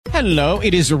Hello,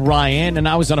 it is Ryan, and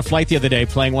I was on a flight the other day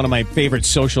playing one of my favorite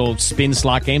social spin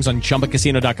slot games on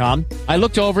ChumbaCasino.com. I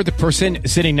looked over at the person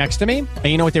sitting next to me, and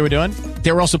you know what they were doing?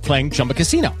 They were also playing Chumba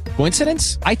Casino.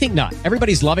 Coincidence? I think not.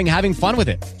 Everybody's loving having fun with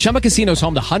it. Chumba Casino is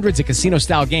home to hundreds of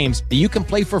casino-style games that you can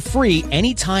play for free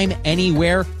anytime,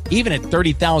 anywhere, even at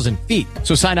 30,000 feet.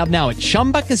 So sign up now at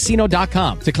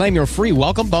ChumbaCasino.com to claim your free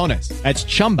welcome bonus. That's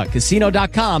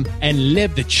ChumbaCasino.com and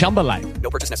live the Chumba life.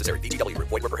 No purchase necessary. VGW.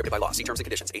 Void where prohibited by law. See terms and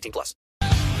conditions. 18+. All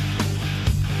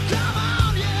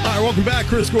right, welcome back.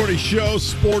 Chris Gordy Show,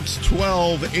 Sports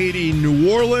 1280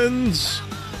 New Orleans.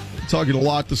 Talking a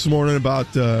lot this morning about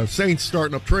Saints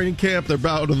starting up training camp. They're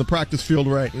out on the practice field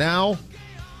right now.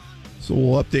 So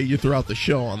we'll update you throughout the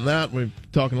show on that. We're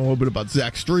talking a little bit about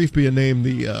Zach Strief being named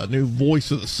the new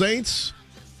voice of the Saints.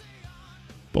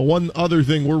 But one other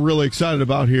thing we're really excited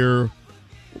about here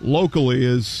locally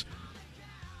is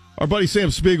our buddy Sam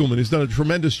Spiegelman. He's done a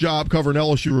tremendous job covering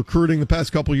LSU recruiting the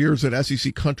past couple of years at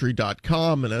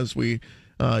SECCountry.com. And as you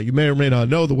may or may not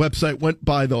know, the website went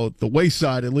by the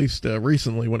wayside, at least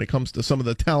recently, when it comes to some of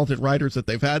the talented writers that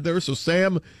they've had there. So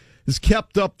Sam has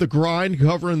kept up the grind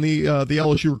covering the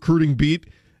LSU recruiting beat,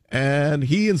 and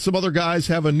he and some other guys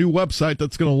have a new website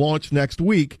that's going to launch next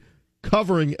week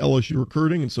covering LSU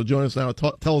recruiting. And so join us now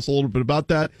to tell us a little bit about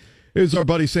that is our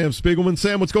buddy Sam Spiegelman.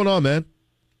 Sam, what's going on, man?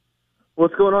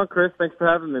 What's going on, Chris? Thanks for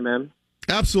having me, man.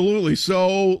 Absolutely.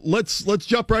 So let's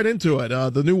jump right into it.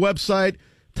 The new website,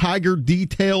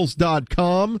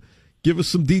 TigerDetails.com. Give us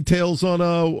some details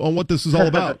on what this is all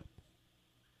about.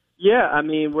 Yeah, I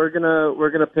mean, we're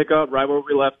gonna pick up right where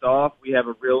we left off. We have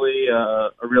a really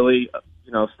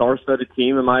star-studded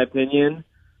team, in my opinion.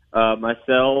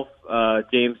 Myself,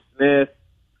 James Smith,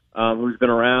 who's been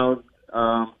around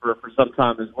for some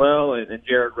time as well, and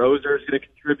Jared Roser is going to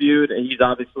contribute, and he's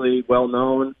obviously well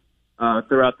known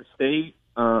throughout the state.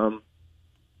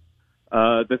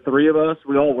 The three of us,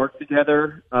 we all worked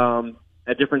together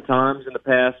at different times in the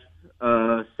past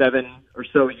 7 or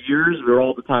so years. We were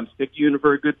all the time stick unit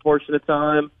for a good portion of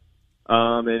time.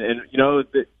 When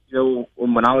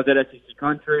I was at SEC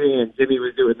Country and Jimmy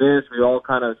was doing this, we all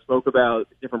kind of spoke about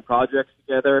different projects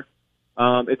together.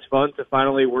 It's fun to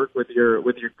finally work with your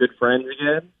good friends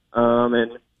again.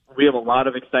 And we have a lot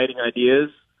of exciting ideas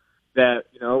that,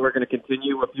 we're going to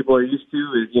continue what people are used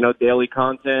to is, daily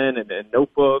content and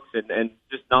notebooks and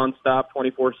just nonstop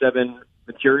 24/7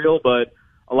 material, but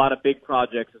a lot of big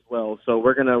projects as well. So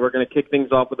we're gonna kick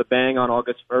things off with a bang on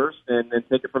August 1st and then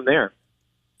take it from there.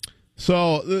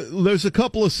 So there's a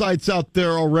couple of sites out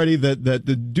there already that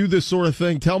do this sort of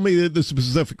thing. Tell me the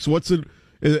specifics. What's it?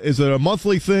 Is it a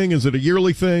monthly thing? Is it a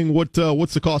yearly thing? What's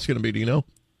the cost going to be? Do you know?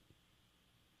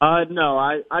 No,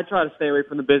 I try to stay away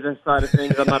from the business side of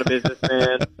things. I'm not a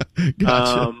businessman.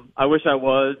 Gotcha. I wish I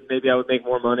was. Maybe I would make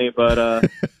more money, but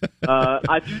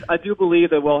I do believe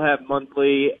that we'll have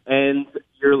monthly and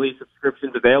yearly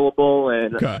subscriptions available.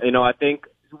 And okay. I think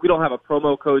we don't have a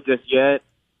promo code just yet.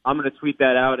 I'm going to tweet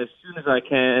that out as soon as I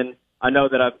can. I know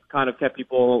that I've kind of kept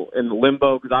people in the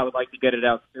limbo because I would like to get it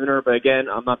out sooner. But again,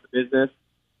 I'm not the business.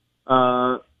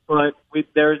 But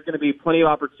there's going to be plenty of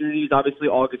opportunities. Obviously,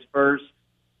 August 1st.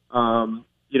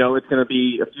 It's going to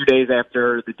be a few days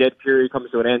after the dead period comes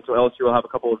to an end, so LSU will have a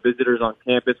couple of visitors on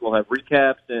campus. We'll have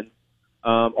recaps, and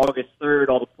August 3rd,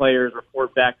 all the players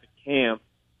report back to camp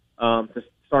to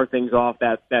start things off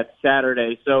that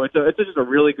Saturday. So it's just a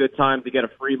really good time to get a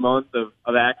free month of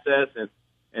access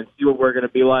and see what we're going to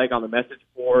be like on the message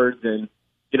boards. And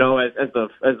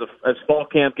as fall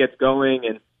camp gets going,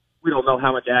 and we don't know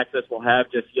how much access we'll have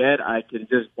just yet. I can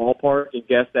just ballpark and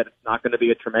guess that it's not going to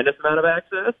be a tremendous amount of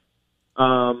access.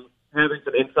 Having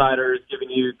some insiders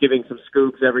giving some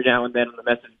scoops every now and then on the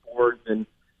message boards and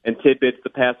tidbits to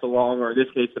pass along, or in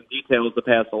this case, some details to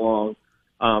pass along.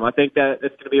 I think that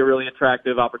it's going to be a really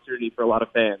attractive opportunity for a lot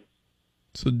of fans.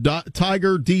 So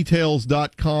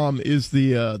TigerDetails.com is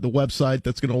the website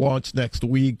that's going to launch next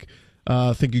week.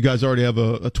 I think you guys already have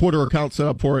a Twitter account set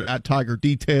up for it at Tiger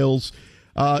Details.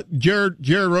 Jared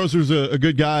Roser's a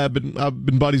good guy. I've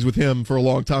been buddies with him for a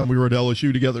long time. We were at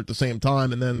LSU together at the same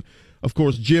time, and then of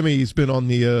course Jimmy's been on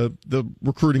the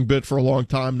recruiting bit for a long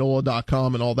time,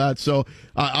 NOLA.com and all that. So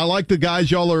I like the guys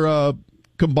y'all are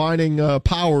combining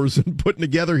powers and putting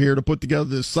together here to put together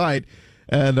this site.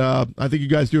 And I think you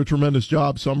guys do a tremendous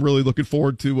job, so I'm really looking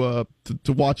forward to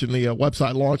watching the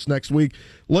website launch next week.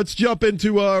 Let's jump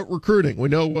into recruiting. We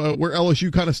know where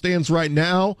LSU kind of stands right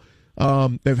now.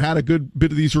 They've had a good bit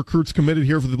of these recruits committed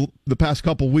here for the past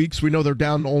couple of weeks. We know they're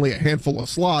down to only a handful of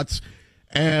slots.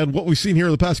 And what we've seen here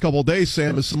in the past couple of days,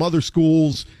 Sam, is some other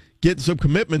schools getting some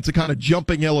commitment to kind of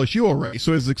jumping LSU already.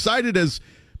 So as excited as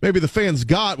maybe the fans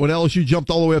got when LSU jumped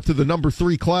all the way up to the number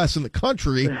 3 class in the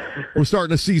country. We're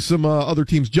starting to see some other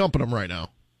teams jumping them right now.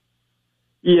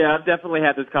 Yeah, I've definitely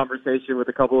had this conversation with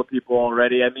a couple of people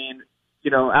already. I mean,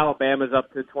 Alabama's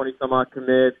up to 20-some-odd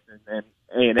commits, and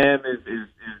A&M is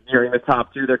nearing the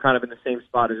top 2. They're kind of in the same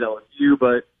spot as LSU,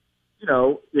 but,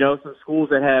 some schools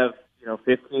that have,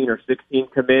 15 or 16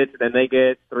 commits, and then they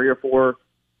get 3 or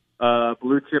 4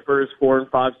 blue chippers, 4-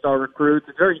 and 5-star recruits.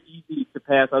 It's very easy to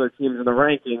pass other teams in the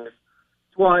rankings.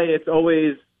 That's why it's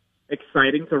always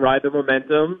exciting to ride the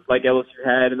momentum, like LSU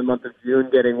had in the month of June,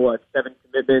 getting, 7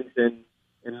 commitments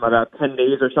in about 10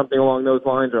 days or something along those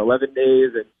lines, or 11 days,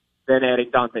 and then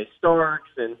adding Dante Starks.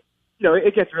 And,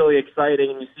 it gets really exciting,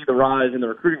 and you see the rise in the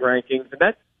recruiting rankings.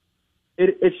 And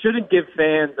it shouldn't give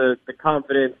fans the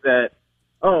confidence that,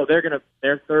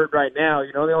 they're third right now.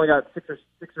 They only got six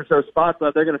or so spots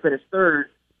left. They're going to finish third.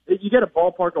 You get a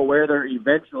ballpark of where they're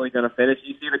eventually going to finish.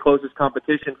 You see the closest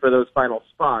competition for those final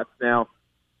spots. Now,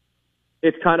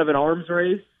 it's kind of an arms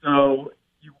race, so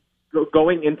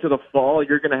going into the fall,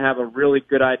 you're going to have a really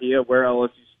good idea of where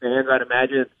LSU stands. I'd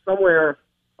imagine it's somewhere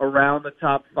around the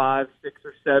top 5, 6,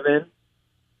 or 7,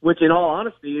 which in all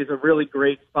honesty is a really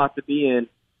great spot to be in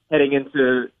heading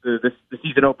into the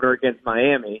season opener against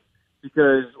Miami.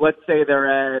 Because let's say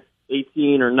they're at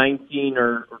 18 or 19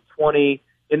 or 20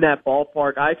 in that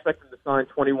ballpark, I expect them to sign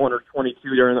 21 or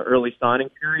 22 during the early signing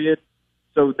period.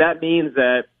 So that means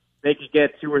that they could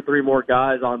get 2 or 3 more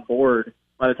guys on board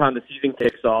by the time the season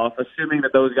kicks off, assuming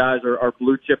that those guys are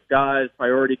blue chip guys,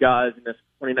 priority guys in this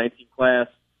 2019 class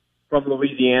from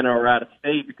Louisiana or out of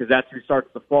state, because that's who starts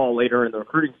the fall later in the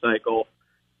recruiting cycle.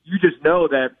 You just know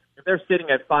that if they're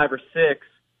sitting at 5 or 6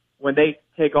 when they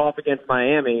take off against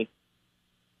Miami,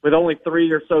 with only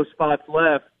 3 or so spots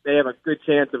left, they have a good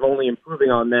chance of only improving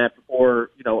on that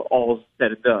before, all is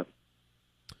said and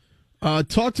done.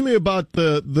 Talk to me about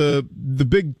the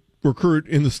big recruit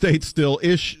in the state still,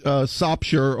 Ish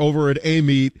Sopsher over at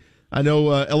A-Meet. I know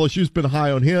LSU's been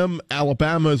high on him.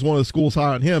 Alabama is one of the schools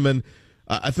high on him, and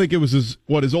I think it was his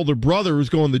older brother who's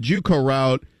going the JUCO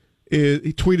route.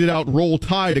 He tweeted out "Roll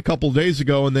Tide" a couple of days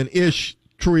ago, and then Ish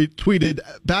tweeted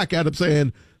back at him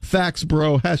saying, "Facts,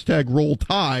 bro, # Roll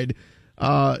Tide."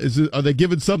 Are they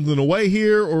giving something away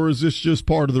here, or is this just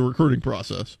part of the recruiting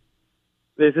process?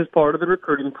 This is part of the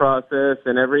recruiting process,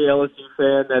 and every LSU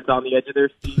fan that's on the edge of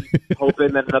their seat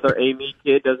hoping that another A-Meet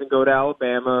kid doesn't go to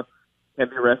Alabama can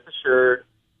be rest assured.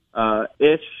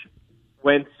 Ish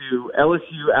went to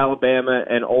LSU, Alabama,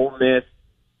 and Ole Miss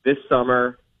this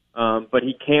summer, but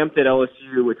he camped at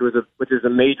LSU, which is a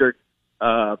major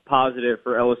positive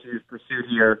for LSU's pursuit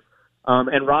here.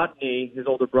 And Rodney, his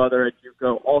older brother at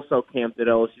JUCO, also camped at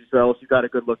LSU, so LSU got a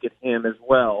good look at him as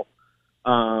well.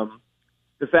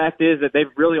 The fact is that they've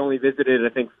really only visited, I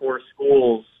think, 4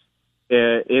 schools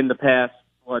in the past,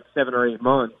 7 or 8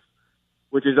 months,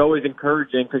 which is always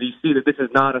encouraging because you see that this is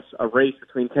not a race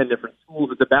between 10 different schools.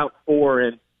 It's about 4,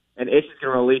 and Ish is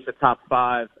going to release a top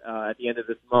 5 at the end of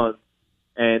this month.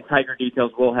 And Tiger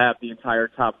Details will have the entire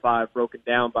top 5 broken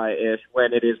down by Ish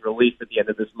when it is released at the end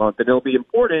of this month. And it'll be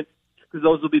important because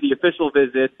those will be the official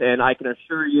visits, and I can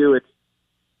assure you it's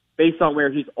based on where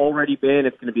he's already been.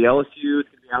 It's going to be LSU, it's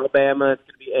going to be Alabama, it's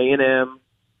going to be A&M.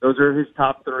 Those are his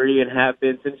top 3 and have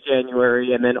been since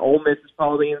January. And then Ole Miss is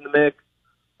probably in the mix.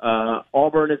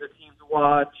 Auburn is a team to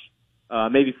watch.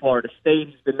 Maybe Florida State.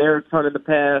 He's been there a ton in the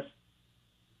past.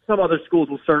 Some other schools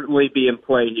will certainly be in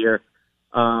play here.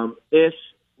 Ish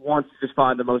wants to just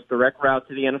find the most direct route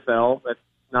to the NFL. That's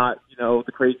not,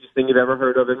 the craziest thing you've ever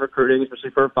heard of in recruiting,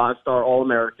 especially for a 5-star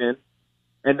All-American.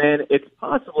 And then it's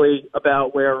possibly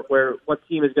about what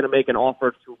team is going to make an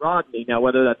offer to Rodney. Now,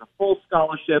 whether that's a full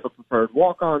scholarship, a preferred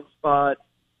walk-on spot,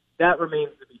 that remains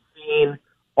to be seen.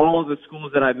 All of the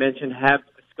schools that I mentioned have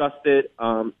discussed it.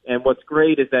 And what's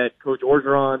great is that Coach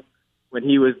Orgeron, when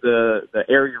he was the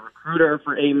area recruiter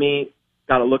for A-Meet,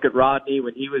 got a look at Rodney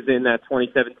when he was in that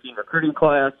 2017 recruiting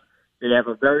class. They have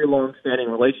a very long-standing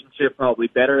relationship, probably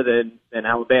better than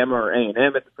Alabama or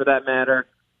A&M for that matter.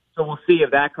 So we'll see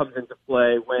if that comes into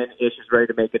play when Ish is ready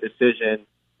to make a decision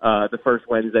the first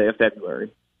Wednesday of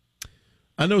February.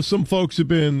 I know some folks have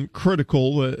been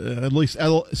critical, at least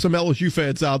some LSU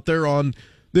fans out there, on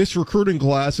this recruiting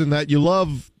class, and that you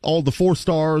love all the 4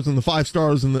 stars and the 5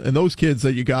 stars and those kids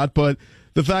that you got, but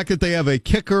the fact that they have a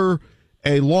kicker,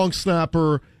 a long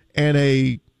snapper, and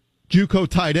a JUCO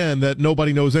tight end that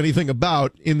nobody knows anything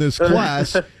about in this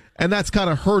class, and that's kind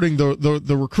of hurting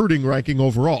the recruiting ranking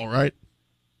overall, right?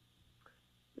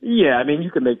 Yeah, I mean,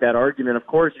 you can make that argument. Of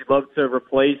course, you'd love to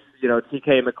replace,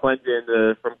 TK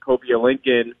McClendon from Cobia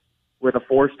Lincoln with a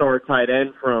 4-star tight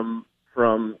end from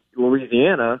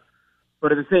Louisiana.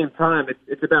 But at the same time,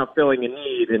 it's about filling a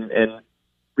need, and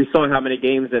we saw how many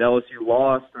games that LSU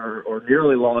lost or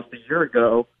nearly lost a year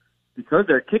ago because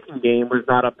their kicking game was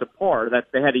not up to par. That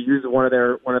they had to use one of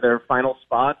their final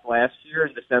spots last year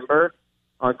in December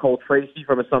on Cole Tracy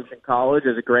from Assumption College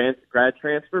as a grad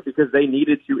transfer because they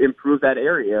needed to improve that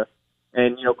area.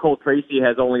 And, Cole Tracy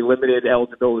has only limited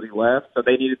eligibility left, so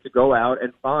they needed to go out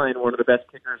and find one of the best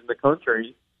kickers in the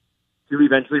country to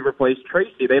eventually replace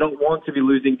Tracy. They don't want to be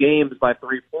losing games by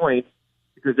 3 points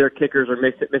because their kickers are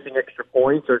missing extra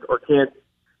points or can't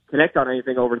connect on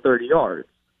anything over 30 yards.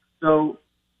 So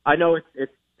I know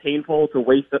it's painful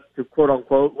to quote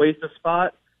unquote waste a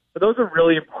spot, but those are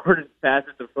really important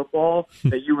facets of football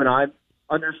that you and I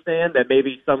understand that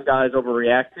maybe some guys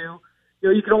overreact to.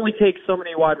 You can only take so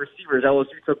many wide receivers.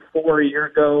 LSU took 4 a year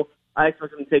ago. I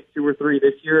expect them to take 2 or 3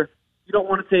 this year. You don't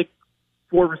want to take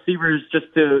 4 receivers just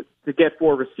to get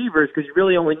 4 receivers because you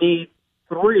really only need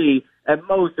 3 at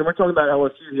most. And we're talking about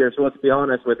LSU here, so let's be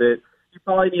honest with it. You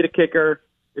probably need a kicker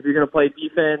if you're going to play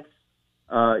defense.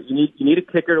 You need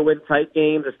a kicker to win tight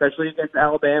games, especially against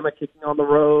Alabama, kicking on the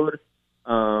road.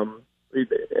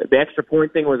 The extra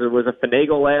point thing was a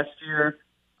finagle last year.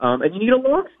 And you need a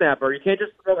long snapper. You can't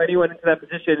just throw anyone into that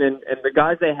position. And the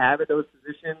guys they have at those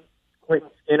positions, Quentin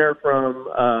Skinner from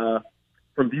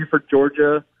Buford,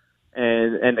 Georgia,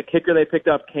 and the kicker they picked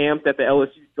up camped at the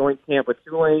LSU joint camp with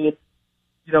Tulane.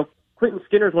 Quentin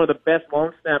Skinner is one of the best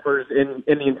long snappers in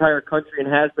the entire country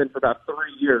and has been for about 3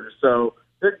 years. So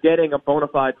they're getting a bona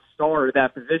fide star at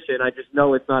that position. I just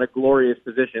know it's not a glorious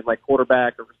position like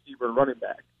quarterback or receiver or running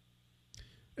back.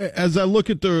 As I look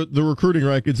at the recruiting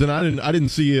rankings, and I didn't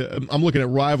see I'm looking at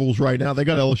Rivals right now. They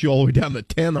got LSU all the way down to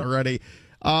 10 already.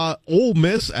 Ole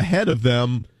Miss ahead of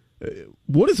them.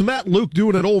 What is Matt Luke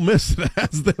doing at Ole Miss that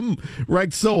has them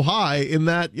ranked so high in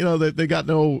that,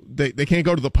 they can't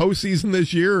go to the postseason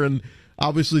this year, and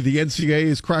obviously the NCAA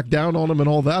has cracked down on them and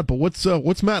all that, but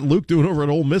what's Matt Luke doing over at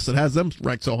Ole Miss that has them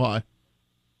ranked so high?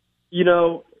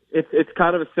 It's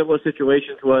kind of a similar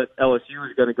situation to what LSU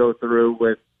is going to go through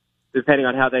with, depending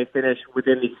on how they finish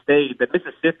within the state. But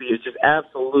Mississippi is just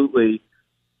absolutely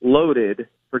loaded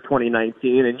for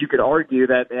 2019, and you could argue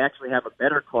that they actually have a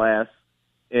better class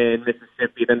in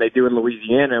Mississippi than they do in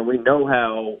Louisiana, and we know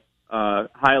how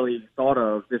highly thought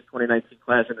of this 2019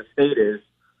 class in the state is.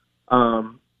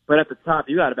 But at the top,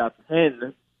 you got about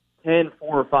 10 4-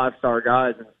 or 5-star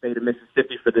guys in the state of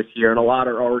Mississippi for this year, and a lot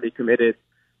are already committed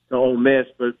to Ole Miss.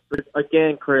 But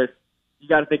again, Chris, you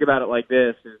got to think about it like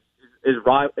this: is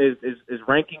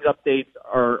rankings updates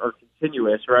are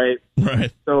continuous, right?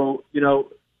 Right. So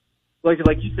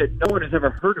like you said, no one has ever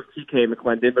heard of T.K.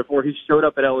 McClendon before he showed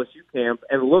up at LSU camp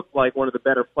and looked like one of the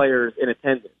better players in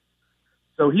attendance.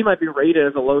 So he might be rated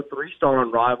as a low 3-star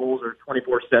on Rivals or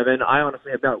 24/7. I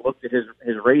honestly have not looked at his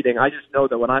rating. I just know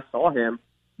that when I saw him,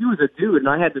 he was a dude, and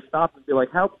I had to stop and be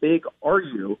like, how big are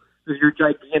you? Because you're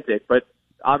gigantic. But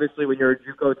obviously when you're a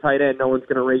JUCO tight end, no one's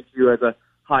going to rate you as a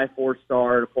high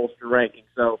 4-star to pollster ranking.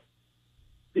 So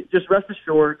just rest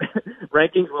assured,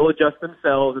 rankings will adjust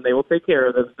themselves, and they will take care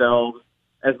of themselves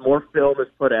as more film is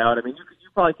put out. I mean, you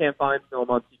probably can't find film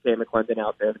on T.K. McClendon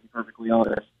out there, to be perfectly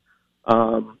honest.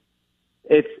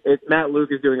 It's Matt Luke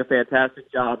is doing a fantastic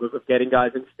job of getting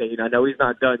guys in state. I know he's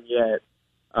not done yet,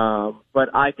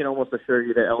 but I can almost assure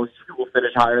you that LSU will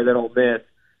finish higher than Ole Miss,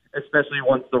 especially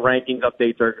once the rankings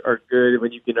updates are good,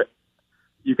 when you can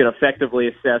effectively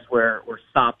assess where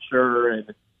Sopsher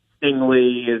and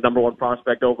Stingley is number 1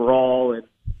 prospect overall, and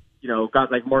guys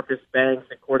like Marcus Banks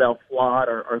and Cordell Flott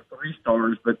are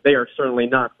 3-stars, but they are certainly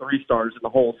not 3-stars in the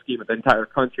whole scheme of the entire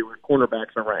country where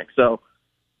cornerbacks are ranked. So,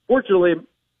 fortunately,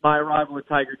 my arrival at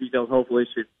Tiger Details hopefully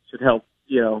should help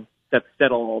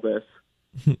settle all this.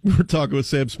 We're talking with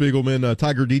Sam Spiegelman.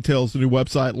 Tiger Details, the new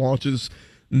website, launches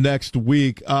next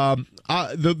week.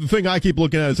 The thing I keep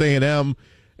looking at is A&M.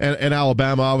 And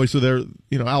Alabama, obviously,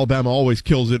 Alabama always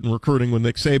kills it in recruiting with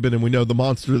Nick Saban, and we know the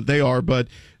monster that they are. But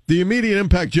the immediate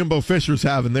impact Jimbo Fisher's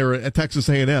having there at Texas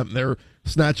A&M, they're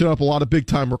snatching up a lot of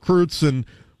big-time recruits, and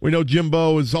we know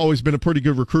Jimbo has always been a pretty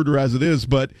good recruiter as it is.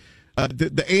 But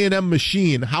the A&M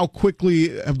machine, how quickly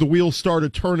have the wheels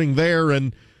started turning there?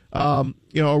 And are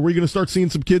we going to start seeing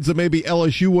some kids that maybe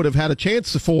LSU would have had a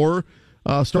chance for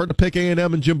starting to pick A&M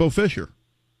and Jimbo Fisher?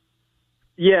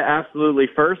 Yeah, absolutely.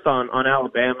 First on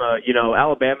Alabama,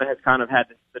 Alabama has kind of had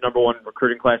the number 1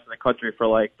 recruiting class in the country for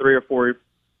like 3 or 4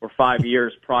 or 5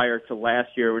 years prior to last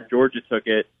year when Georgia took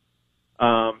it.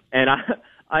 And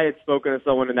I had spoken to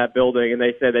someone in that building, and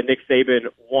they said that Nick Saban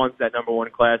wants that number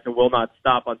 1 class and will not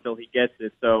stop until he gets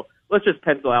it. So let's just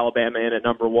pencil Alabama in at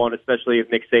number 1, especially if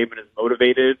Nick Saban is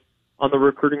motivated on the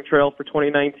recruiting trail for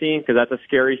 2019, because that's a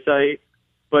scary sight.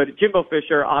 But Jimbo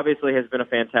Fisher obviously has been a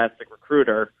fantastic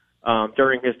recruiter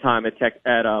during his time at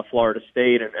Florida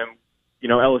State, and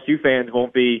LSU fans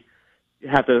won't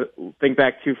have to think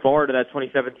back too far to that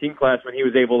 2017 class when he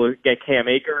was able to get Cam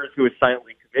Akers, who was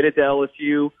silently committed to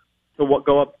LSU, to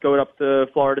go up to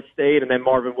Florida State, and then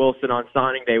Marvin Wilson on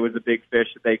signing day was a big fish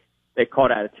that they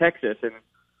caught out of Texas. And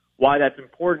why that's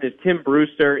important is Tim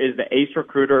Brewster is the ace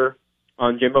recruiter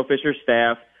on Jimbo Fisher's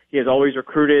staff. He has always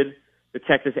recruited the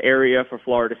Texas area for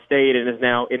Florida State and is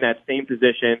now in that same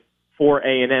position for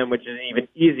A&M, which is an even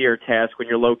easier task when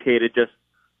you're located just,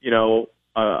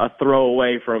 a throw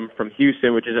away from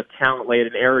Houston, which is a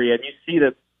talent-laden area. And you see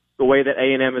that the way that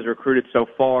A&M has recruited so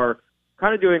far,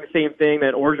 kind of doing the same thing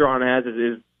that Orgeron has,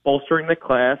 is bolstering the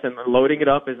class and loading it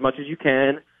up as much as you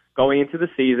can going into the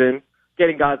season,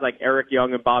 getting guys like Eric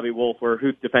Young and Bobby Wolf, who are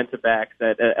defensive backs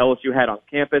that LSU had on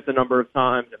campus a number of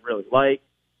times and really liked.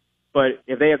 But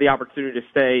if they have the opportunity to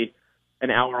stay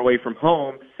an hour away from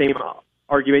home, same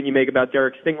argument you make about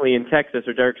Derek Stingley in Texas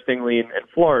or Derek Stingley in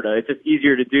Florida. It's just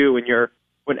easier to do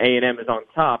when A&M is on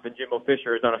top, and Jimbo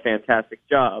Fisher has done a fantastic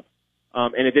job.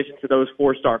 In addition to those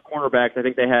 4-star cornerbacks, I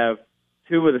think they have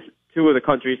two of the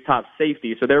country's top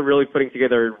safeties, so they're really putting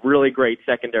together a really great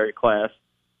secondary class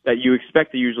that you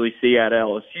expect to usually see at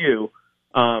LSU.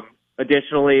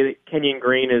 Additionally, Kenyon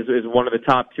Green is one of the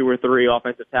top 2 or 3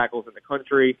 offensive tackles in the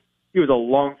country. He was a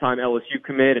long-time LSU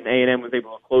commit, and A&M was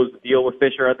able to close the deal with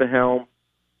Fisher at the helm.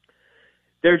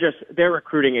 They're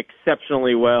recruiting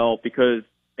exceptionally well because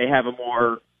they have a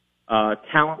more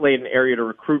talent-laden area to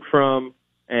recruit from,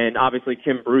 and obviously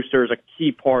Tim Brewster is a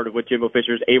key part of what Jimbo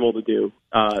Fisher is able to do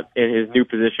in his new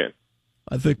position.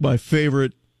 I think my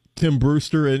favorite, Tim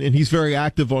Brewster, and he's very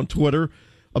active on Twitter.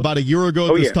 About a year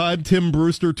ago at this time, Tim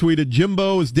Brewster tweeted,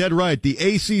 "Jimbo is dead right. The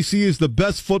ACC is the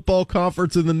best football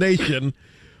conference in the nation."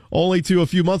 Only to a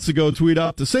few months ago tweet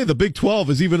out to say the Big 12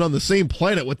 is even on the same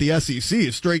planet with the SEC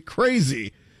is straight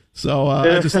crazy. So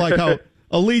I just like how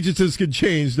allegiances can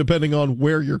change depending on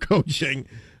where you're coaching.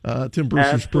 Tim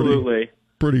Brewster's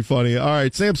pretty funny. All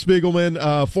right, Sam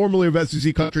Spiegelman, formerly of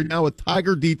SEC Country, now with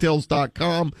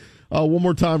TigerDetails.com. One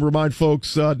more time, remind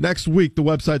folks, next week the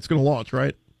website's going to launch,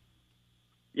 right?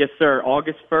 Yes, sir.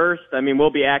 August 1st. I mean,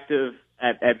 we'll be active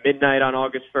at midnight on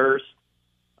August 1st.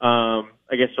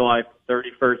 I guess July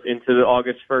 31st into the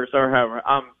August 1st, or however.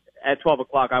 At 12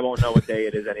 o'clock, I won't know what day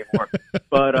it is anymore.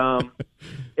 But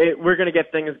we're going to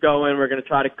get things going. We're going to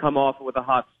try to come off with a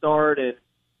hot start, and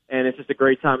it's just a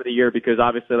great time of the year because,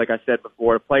 obviously, like I said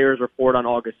before, players report on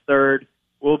August 3rd.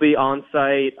 We'll be on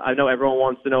site. I know everyone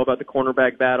wants to know about the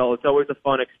cornerback battle. It's always a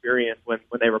fun experience when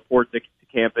they report to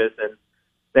campus, and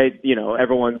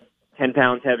everyone's 10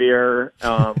 pounds heavier,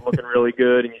 looking really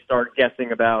good, and you start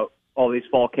guessing about all these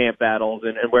fall camp battles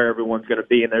and where everyone's going to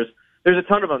be. And there's a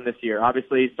ton of them this year.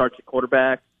 Obviously, it starts at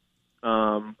quarterback.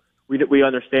 We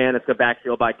understand it's a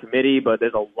backfield by committee, but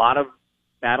there's a lot of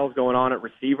battles going on at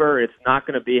receiver. It's not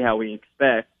going to be how we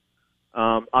expect.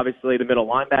 Obviously, the middle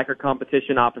linebacker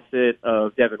competition opposite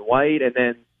of Devin White. And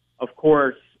then, of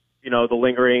course, the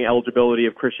lingering eligibility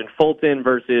of Christian Fulton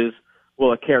versus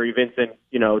will a Kerry Vincent,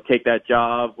 take that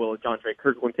job? Will a Jontre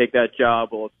Kirkland take that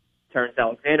job? Will Terrence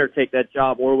Alexander take that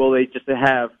job? Or will they just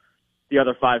have the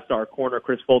other 5-star corner,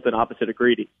 Chris Fulton, opposite of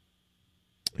Greedy?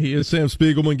 He is Sam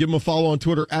Spiegelman. Give him a follow on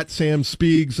Twitter at Sam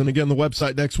Spiegs. And again, the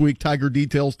website next week,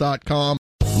 TigerDetails.com.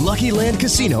 Lucky Land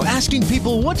Casino, asking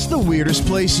people, what's the weirdest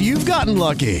place you've gotten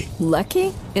lucky?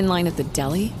 Lucky? In line at the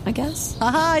deli, I guess?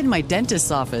 Aha, in my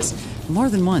dentist's office. More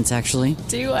than once, actually.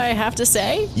 Do I have to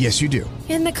say? Yes, you do.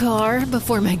 In the car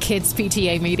before my kids'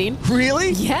 PTA meeting.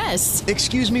 Really? Yes.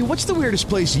 Excuse me, what's the weirdest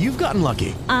place you've gotten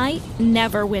lucky? I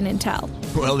never win and tell.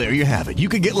 Well, there you have it. You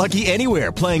can get lucky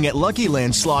anywhere, playing at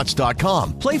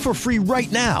LuckyLandSlots.com. Play for free right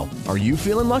now. Are you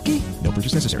feeling lucky? No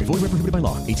purchase necessary. Void where prohibited by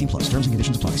law. 18+. Terms and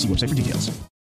conditions apply. See website for details.